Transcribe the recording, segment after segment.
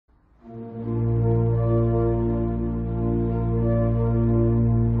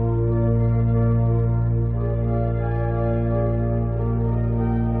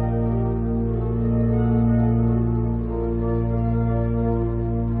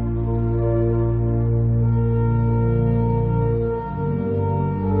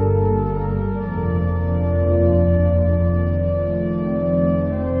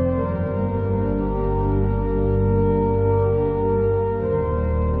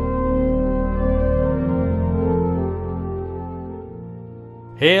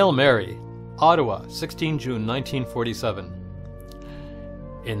Hail Mary, Ottawa, 16 June 1947.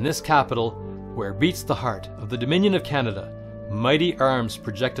 In this capital, where beats the heart of the Dominion of Canada, mighty arms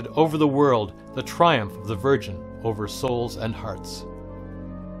projected over the world the triumph of the Virgin over souls and hearts.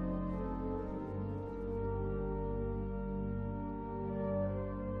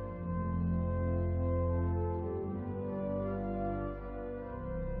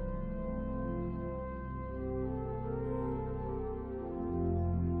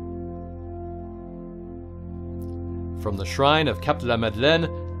 From the shrine of Cap de la Madeleine,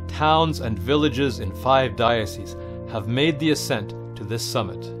 towns and villages in 5 dioceses have made the ascent to this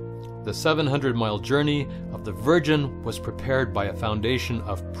summit. The 700-mile journey of the Virgin was prepared by a foundation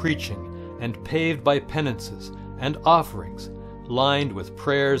of preaching and paved by penances and offerings, lined with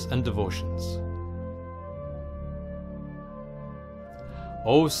prayers and devotions.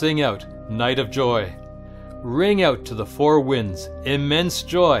 Oh, sing out, night of joy! Ring out to the 4 winds, immense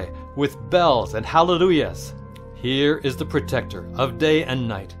joy, with bells and hallelujahs! Here is the protector of day and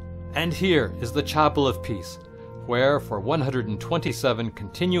night, and here is the chapel of peace, where for 127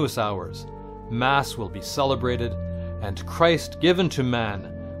 continuous hours, Mass will be celebrated and Christ given to man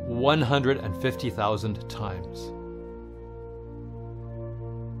 150,000 times.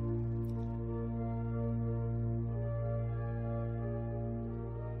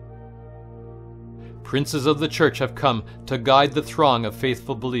 Princes of the Church have come to guide the throng of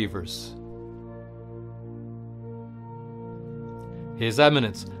faithful believers. His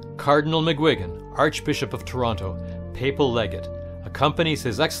Eminence, Cardinal McGuigan, Archbishop of Toronto, Papal Legate, accompanies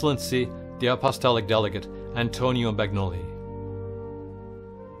His Excellency, the Apostolic Delegate, Antonio Bagnoli.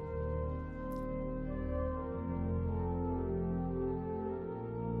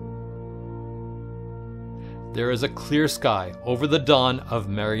 There is a clear sky over the dawn of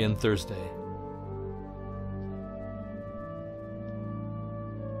Marian Thursday.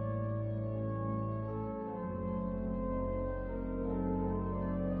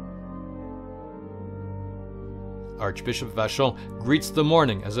 Archbishop Vachon greets the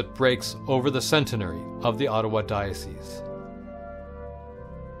morning as it breaks over the centenary of the Ottawa Diocese.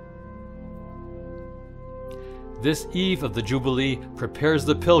 This eve of the Jubilee prepares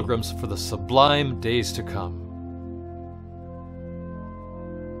the pilgrims for the sublime days to come.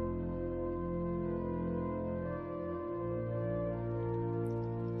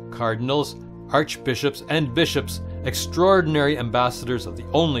 Cardinals, archbishops, and bishops, extraordinary ambassadors of the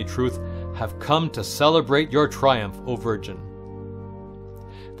only truth, have come to celebrate your triumph, O Virgin.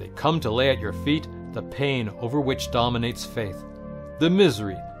 They come to lay at your feet the pain over which dominates faith, the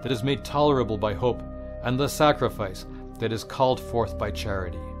misery that is made tolerable by hope, and the sacrifice that is called forth by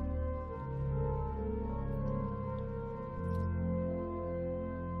charity.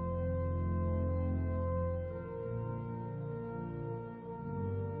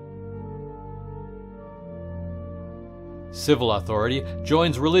 Civil authority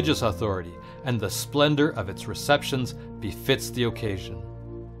joins religious authority, and the splendor of its receptions befits the occasion.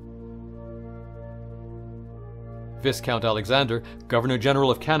 Viscount Alexander, Governor-General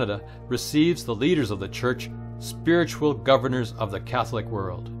of Canada, receives the leaders of the Church, spiritual governors of the Catholic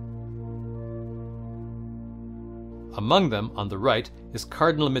world. Among them, on the right, is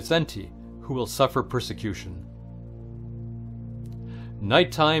Cardinal Mizzenti, who will suffer persecution.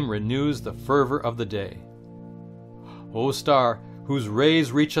 Nighttime renews the fervor of the day. O star, whose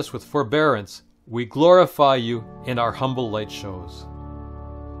rays reach us with forbearance, we glorify you in our humble light shows.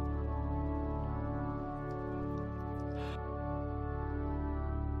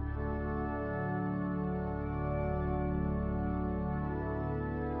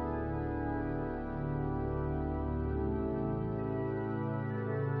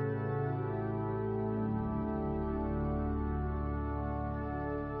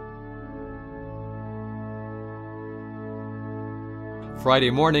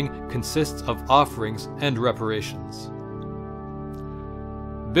 Friday morning consists of offerings and reparations.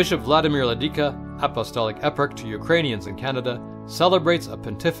 Bishop Vladimir Ladika, Apostolic Eparch to Ukrainians in Canada, celebrates a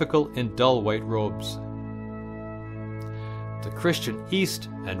pontifical in dull white robes. The Christian East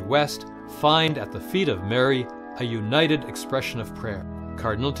and West find at the feet of Mary a united expression of prayer.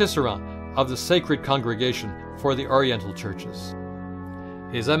 Cardinal Tisserand of the Sacred Congregation for the Oriental Churches.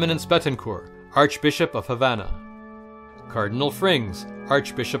 His Eminence Betancourt, Archbishop of Havana. Cardinal Frings,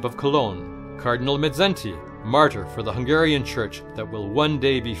 Archbishop of Cologne. Cardinal Mizzenti, martyr for the Hungarian Church that will one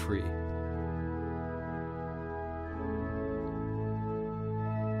day be free.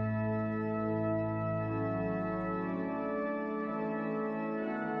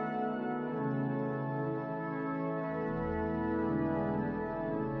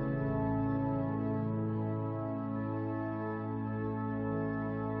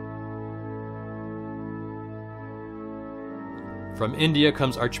 From India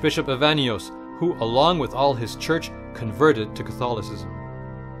comes Archbishop Evanios, who, along with all his church, converted to Catholicism.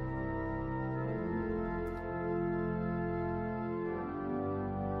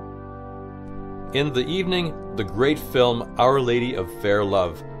 In the evening, the great film Our Lady of Fair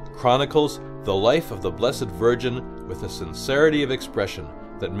Love chronicles the life of the Blessed Virgin with a sincerity of expression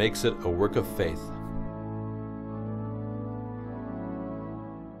that makes it a work of faith.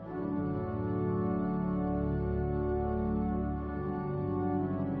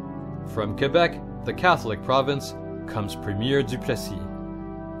 From Quebec, the Catholic province, comes Premier du Plessis.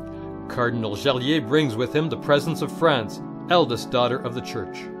 Cardinal Gerlier brings with him the presence of France, eldest daughter of the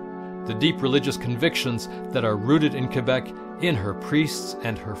Church. The deep religious convictions that are rooted in Quebec, in her priests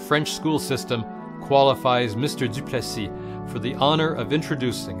and her French school system, qualifies Mr. du Plessis for the honor of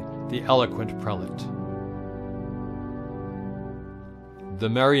introducing the eloquent prelate. The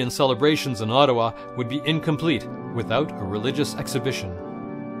Marian celebrations in Ottawa would be incomplete without a religious exhibition.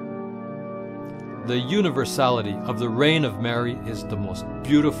 The universality of the reign of Mary is the most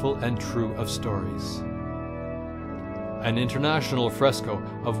beautiful and true of stories. An international fresco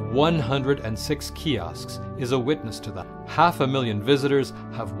of 106 kiosks is a witness to that. 500,000 visitors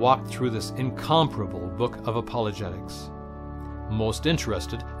have walked through this incomparable book of apologetics. Most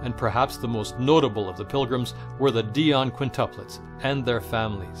interested, and perhaps the most notable of the pilgrims, were the Dion quintuplets and their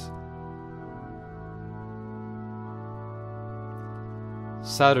families.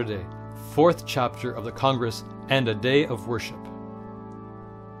 Saturday, 4th chapter of the Congress and a day of worship.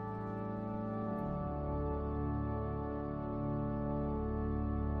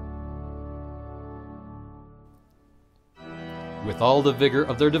 With all the vigor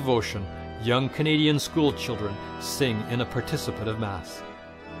of their devotion, young Canadian school children sing in a participative Mass.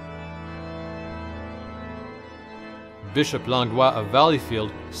 Bishop Langlois of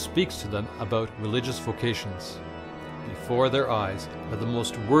Valleyfield speaks to them about religious vocations. Before their eyes are the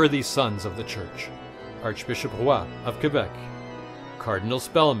most worthy sons of the Church: Archbishop Roy of Quebec, Cardinal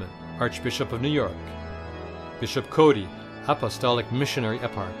Spellman, Archbishop of New York, Bishop Cody, Apostolic Missionary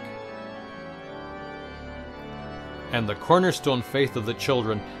Eparch. And the cornerstone faith of the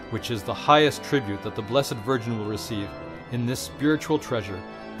children, which is the highest tribute that the Blessed Virgin will receive, in this spiritual treasure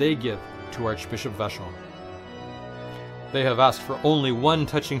they give to Archbishop Vachon. They have asked for only one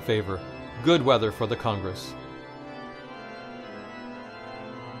touching favor: good weather for the Congress.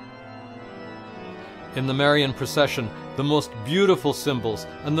 In the Marian procession, the most beautiful symbols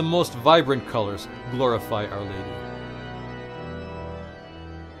and the most vibrant colors glorify Our Lady.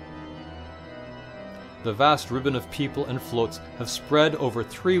 The vast ribbon of people and floats have spread over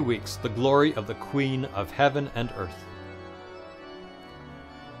 3 weeks the glory of the Queen of heaven and earth.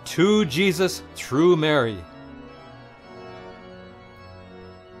 To Jesus through Mary.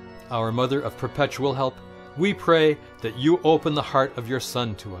 Our Mother of perpetual help, we pray that you open the heart of your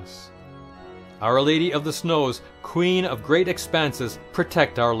Son to us. Our Lady of the Snows, Queen of great expanses,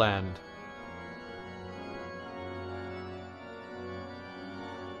 protect our land.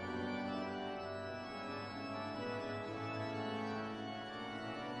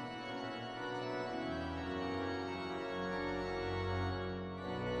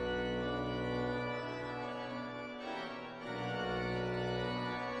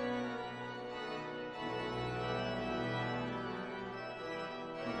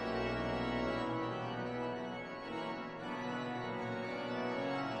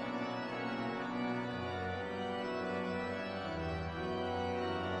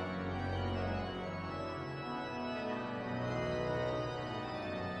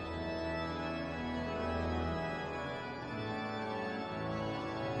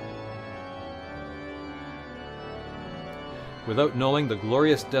 Without knowing the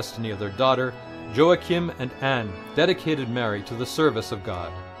glorious destiny of their daughter, Joachim and Anne dedicated Mary to the service of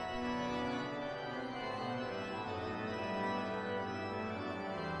God.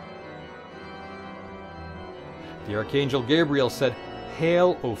 The Archangel Gabriel said,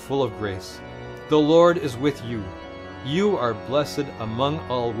 "Hail, O full of grace! The Lord is with you. You are blessed among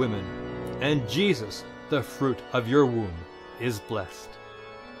all women, and Jesus, the fruit of your womb, is blessed."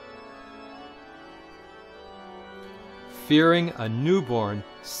 Fearing a newborn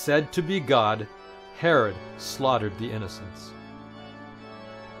said to be God, Herod slaughtered the innocents.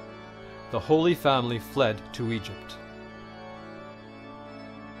 The Holy Family fled to Egypt.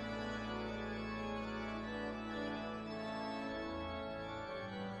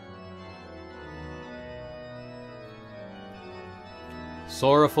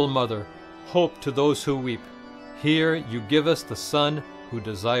 Sorrowful Mother, hope to those who weep, here you give us the Son who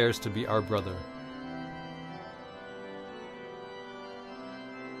desires to be our brother.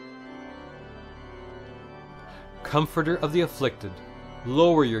 comforter of the afflicted,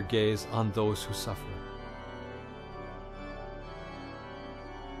 lower your gaze on those who suffer.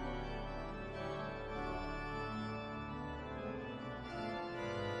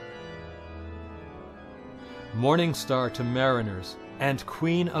 Morning star to mariners, and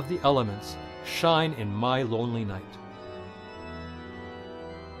queen of the elements, shine in my lonely night.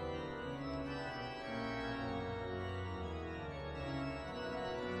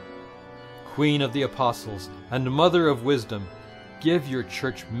 Queen of the apostles, and mother of wisdom, give your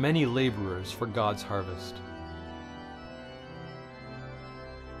church many laborers for God's harvest.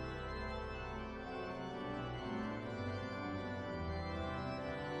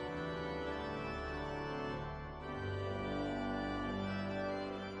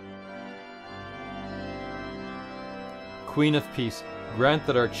 Queen of peace, grant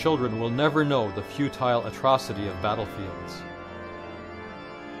that our children will never know the futile atrocity of battlefields.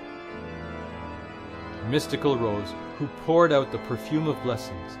 Mystical Rose, who poured out the perfume of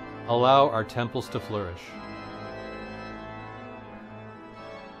blessings, allow our temples to flourish.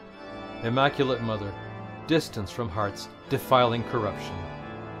 Immaculate Mother, distance from hearts defiling corruption.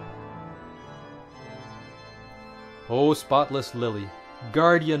 O spotless lily,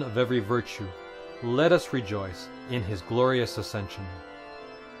 guardian of every virtue, let us rejoice in his glorious ascension.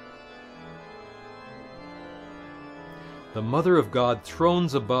 The Mother of God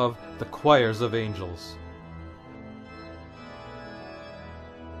thrones above the choirs of angels.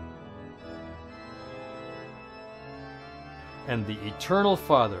 And the Eternal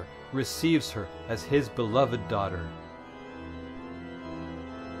Father receives her as his beloved daughter.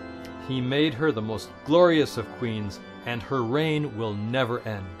 He made her the most glorious of queens, and her reign will never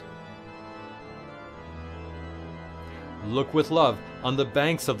end. Look with love on the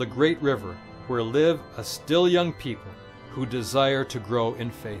banks of the great river, where live a still young people who desire to grow in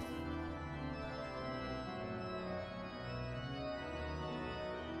faith.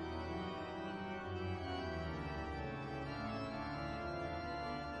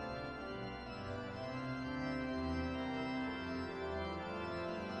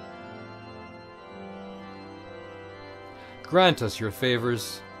 Grant us your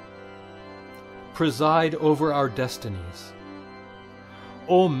favors. Preside over our destinies.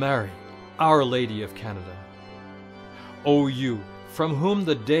 O Mary, Our Lady of Canada. O you, from whom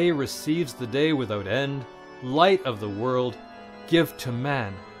the day receives the day without end, light of the world, give to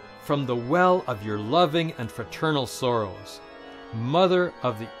man, from the well of your loving and fraternal sorrows, Mother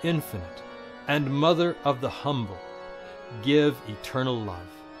of the infinite, and Mother of the humble, give eternal love.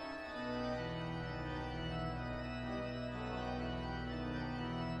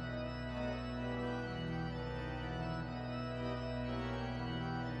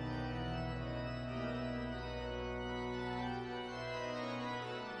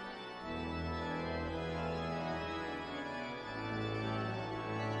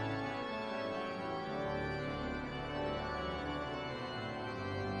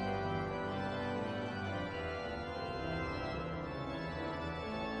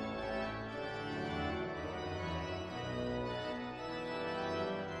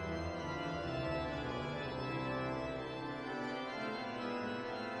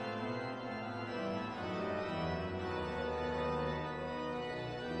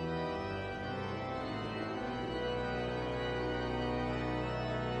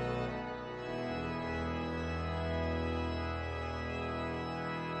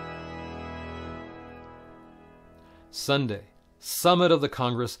 Sunday, Summit of the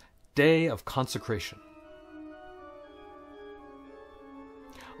Congress, Day of Consecration.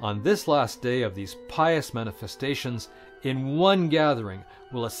 On this last day of these pious manifestations, in one gathering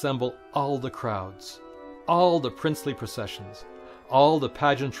will assemble all the crowds, all the princely processions, all the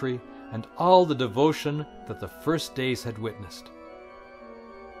pageantry, and all the devotion that the first days had witnessed.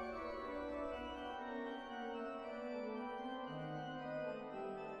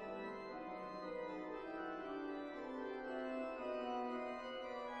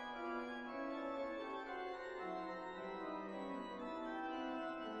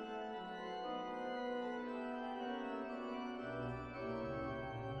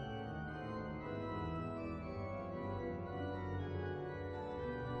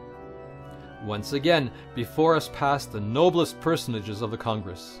 Once again, before us pass the noblest personages of the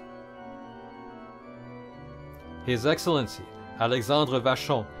Congress. His Excellency, Alexandre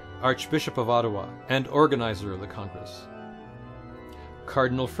Vachon, Archbishop of Ottawa and organizer of the Congress.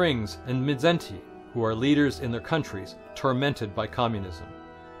 Cardinal Frings and Midzenti, who are leaders in their countries tormented by communism.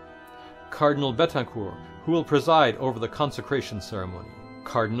 Cardinal Betancourt, who will preside over the consecration ceremony.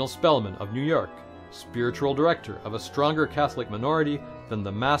 Cardinal Spellman of New York, spiritual director of a stronger Catholic minority than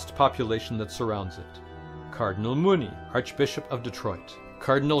the massed population that surrounds it. Cardinal Mooney, Archbishop of Detroit,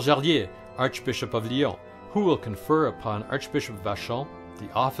 Cardinal Jarlier, Archbishop of Lyon, who will confer upon Archbishop Vachon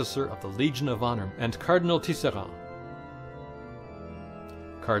the officer of the Legion of Honor, and Cardinal Tisserand.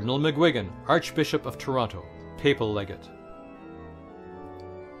 Cardinal McGuigan, Archbishop of Toronto, Papal Legate.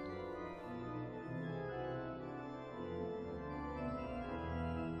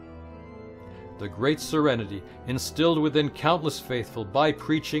 The great serenity instilled within countless faithful by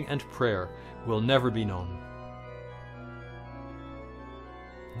preaching and prayer will never be known.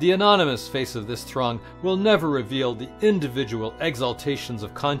 The anonymous face of this throng will never reveal the individual exaltations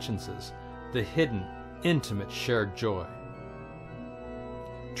of consciences, the hidden, intimate shared joy.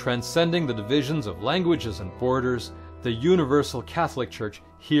 Transcending the divisions of languages and borders, the universal Catholic Church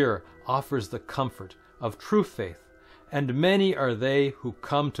here offers the comfort of true faith, and many are they who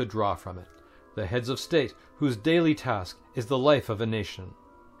come to draw from it, the heads of state whose daily task is the life of a nation,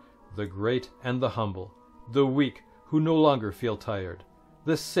 the great and the humble, the weak who no longer feel tired,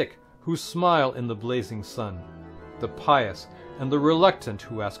 the sick who smile in the blazing sun, the pious and the reluctant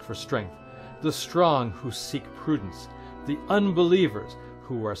who ask for strength, the strong who seek prudence, the unbelievers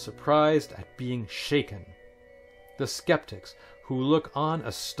who are surprised at being shaken, the skeptics who look on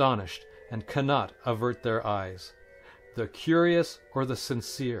astonished and cannot avert their eyes, the curious or the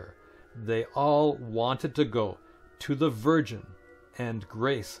sincere, they all wanted to go to the Virgin, and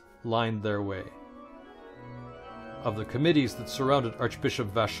grace lined their way. Of the committees that surrounded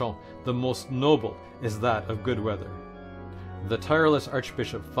Archbishop Vachon, the most noble is that of good weather. The tireless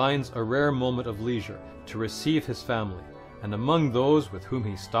Archbishop finds a rare moment of leisure to receive his family, and among those with whom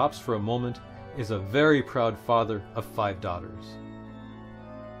he stops for a moment is a very proud father of 5 daughters.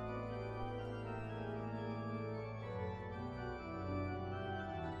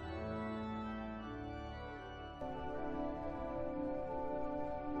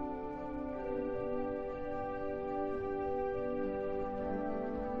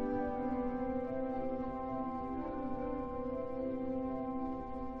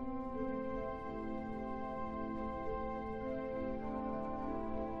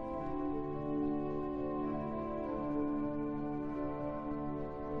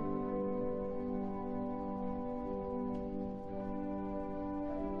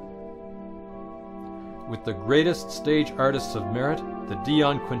 With the greatest stage artists of merit, the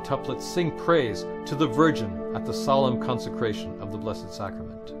Dion quintuplets sing praise to the Virgin at the solemn consecration of the Blessed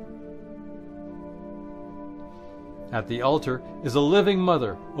Sacrament. At the altar is a living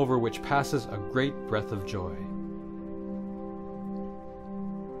mother over which passes a great breath of joy.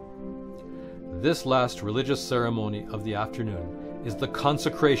 This last religious ceremony of the afternoon is the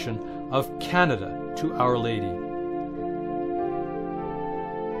consecration of Canada to Our Lady.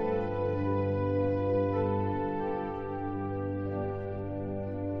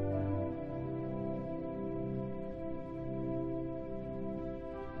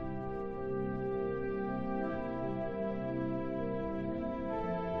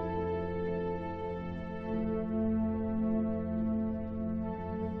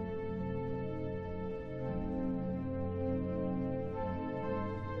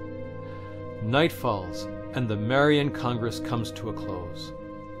 Night falls, and the Marian Congress comes to a close.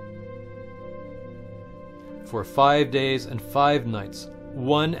 For 5 days and 5 nights,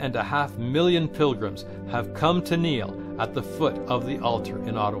 1.5 million pilgrims have come to kneel at the foot of the altar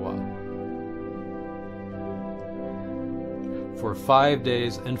in Ottawa. For 5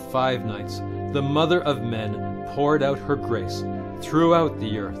 days and 5 nights, the Mother of Men poured out her grace throughout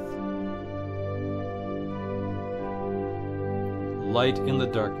the earth. Light in the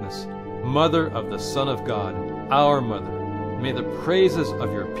darkness, Mother of the Son of God, our Mother, may the praises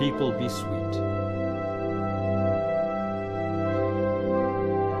of your people be sweet.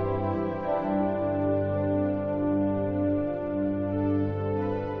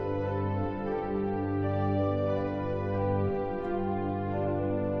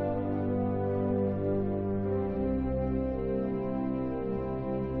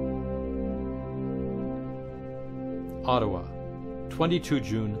 Ottawa, 22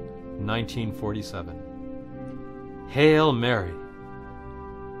 June 1947. Hail Mary!